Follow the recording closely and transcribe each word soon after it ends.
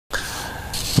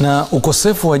Na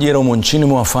ukosefu wa ajira humu nchini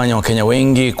umewafanya Wakenya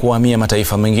wengi kuhamia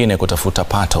mataifa mengine kutafuta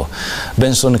pato.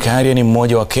 Kiarie ni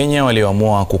mmoja wa Kenya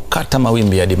walioamua kukata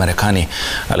mawimbi hadi Marekani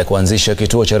alikuanzisha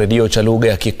kituo cha redio cha lugha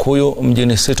ya Kikuyu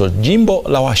mjini Seattle, jimbo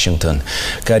la Washington.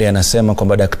 Kiarie anasema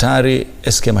kwamba Daktari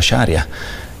Masharia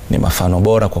ni mfano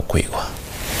bora kwa kuigwa.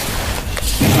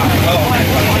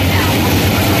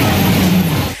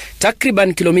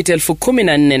 Takriban kilomita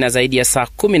 14,000 na zaidi ya saa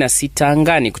 16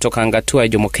 angani kutoka Ngatua ya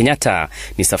Jomo Kenyatta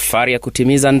ni safari ya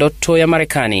kutimiza ndoto ya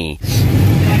Marekani.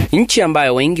 Nchi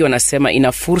ambayo wengi wanasema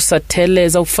ina fursa tele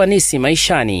za ufanisi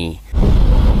maishani.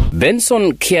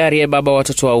 Kiarie, baba wa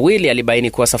watoto wawili,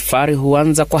 alibaini kuwa safari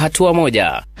huanza kwa hatua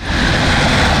moja.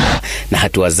 Na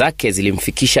hatua zake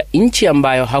zilimfikisha nchi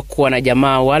ambayo hakuwa na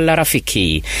jamaa wala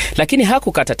rafiki. Lakini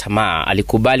hakukata tamaa,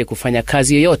 alikubali kufanya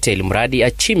kazi yoyote ili mradi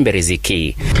achimbe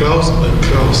riziki.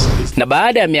 Na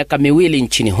baada ya miaka miwili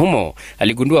nchini humo,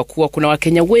 aligundua kuwa kuna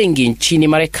Wakenya wengi nchini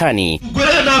Marekani.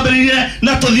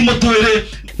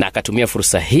 Na akatumia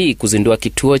fursa hii kuzindua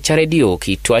kituo cha redio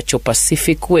kiitwacho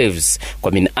Pacific Waves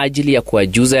kwa minajili ya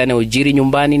kuwajuza yanayojiri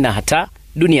nyumbani na hata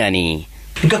duniani.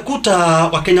 Nikakuta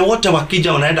Wakenya wote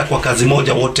wakija wanaenda kwa kazi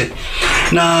moja wote.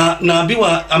 Na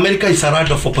naambiwa America is a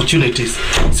land of opportunities.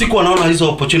 Siku naona hizo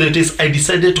opportunities, I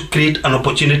decided to create an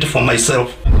opportunity for myself.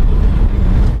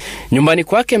 Nyumbani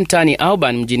kwake mtaani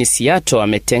Auburn mjini Seattle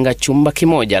ametenga chumba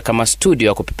kimoja kama studio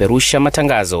ya kupeperusha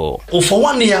matangazo. For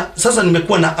 1 year sasa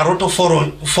nimekuwa na a lot of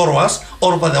followers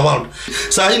all over the world.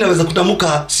 Sasa hii naweza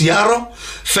kutamuka Seattle,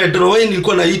 Federal Way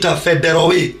nilikuwa naita Federal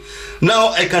Way.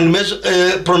 Now I can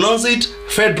pronounce it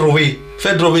Federal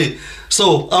Way.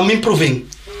 So I'm improving.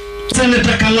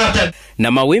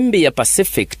 Na mawimbi ya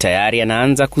Pacific tayari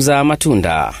yanaanza kuzaa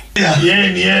matunda.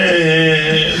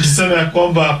 Tuseme ya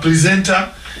kwamba presenter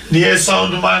ni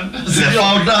soundman, the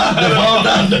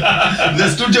founder, the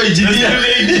studio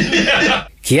engineer.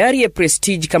 Kiarie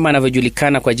Prestige, kama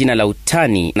anavyojulikana kwa jina la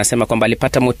utani, anasema kwamba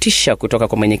alipata motisha kutoka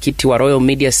kwa mwenyekiti wa Royal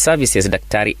Media Services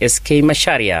Daktari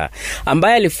Masharia,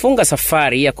 ambaye alifunga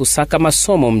safari ya kusaka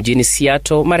masomo mjini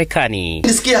Seattle, Marekani.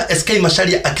 Nisikia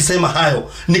Masharia akisema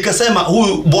hayo, nikasema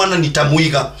huyu bwana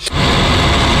nitamuiga.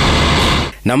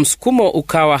 Na msukumo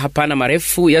ukawa hapana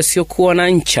marefu yasiyokuwa na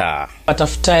ncha.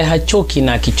 Atafutaye hachoki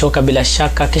na akichoka bila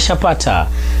shaka kishapata.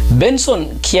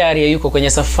 Kiarie yuko kwenye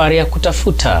safari ya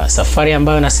kutafuta, safari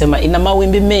ambayo anasema ina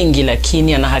mawimbi mengi,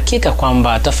 lakini ana hakika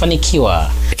kwamba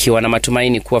atafanikiwa. Akiwa na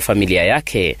matumaini kuwa familia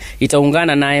yake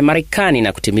itaungana naye Marekani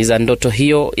na kutimiza ndoto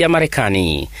hiyo ya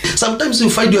Marekani. Sometimes you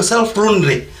find yourself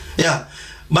lonely. Yeah.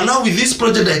 But now with this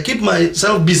project I keep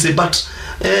myself busy, but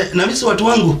na mimi watu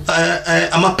wangu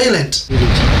I'm a parent.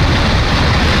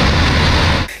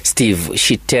 Steve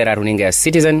Shitera, runinga ya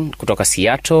Citizen kutoka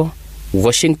Seattle,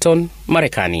 Washington,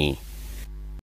 Marekani.